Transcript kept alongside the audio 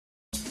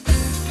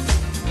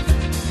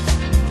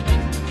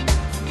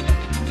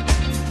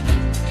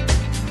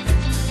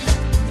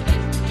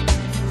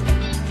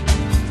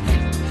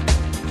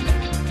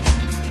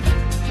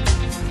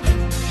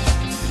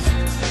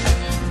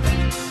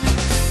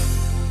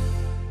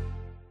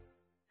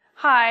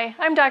Hi,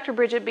 I'm Dr.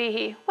 Bridget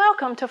Behe.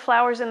 Welcome to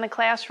Flowers in the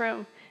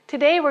Classroom.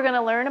 Today we're going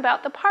to learn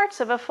about the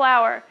parts of a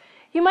flower.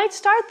 You might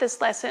start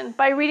this lesson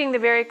by reading the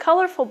very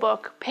colorful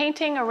book,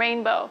 Painting a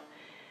Rainbow.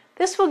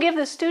 This will give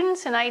the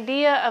students an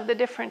idea of the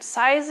different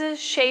sizes,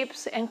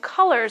 shapes, and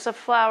colors of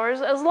flowers,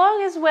 as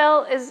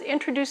well as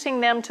introducing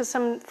them to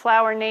some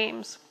flower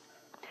names.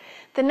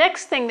 The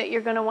next thing that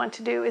you're going to want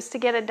to do is to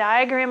get a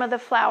diagram of the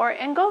flower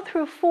and go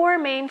through 4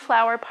 main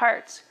flower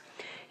parts.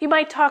 You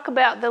might talk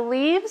about the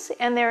leaves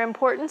and their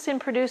importance in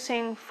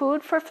producing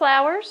food for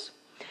flowers.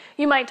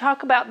 You might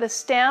talk about the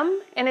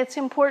stem and its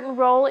important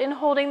role in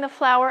holding the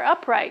flower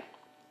upright.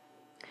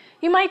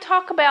 You might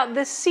talk about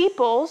the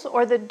sepals,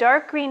 or the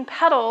dark green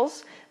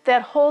petals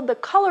that hold the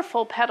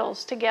colorful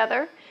petals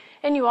together.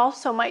 And you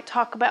also might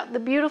talk about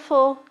the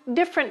beautiful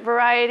different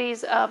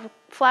varieties of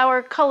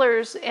flower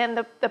colors and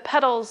the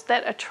petals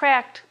that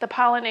attract the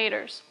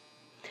pollinators.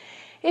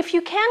 If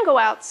you can go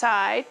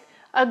outside,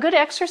 a good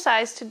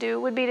exercise to do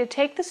would be to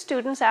take the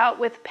students out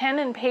with pen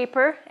and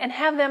paper and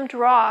have them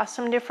draw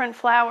some different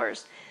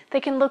flowers. They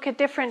can look at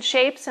different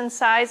shapes and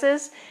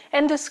sizes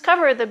and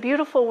discover the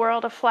beautiful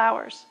world of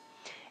flowers.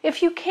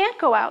 If you can't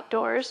go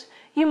outdoors,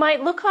 you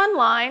might look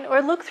online or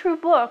look through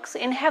books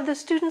and have the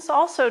students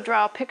also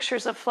draw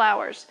pictures of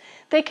flowers.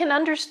 They can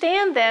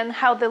understand then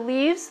how the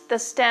leaves, the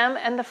stem,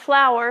 and the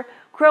flower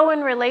grow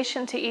in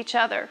relation to each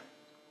other.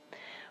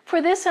 For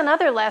this and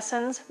other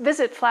lessons,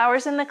 visit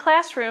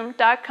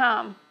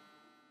flowersintheclassroom.com.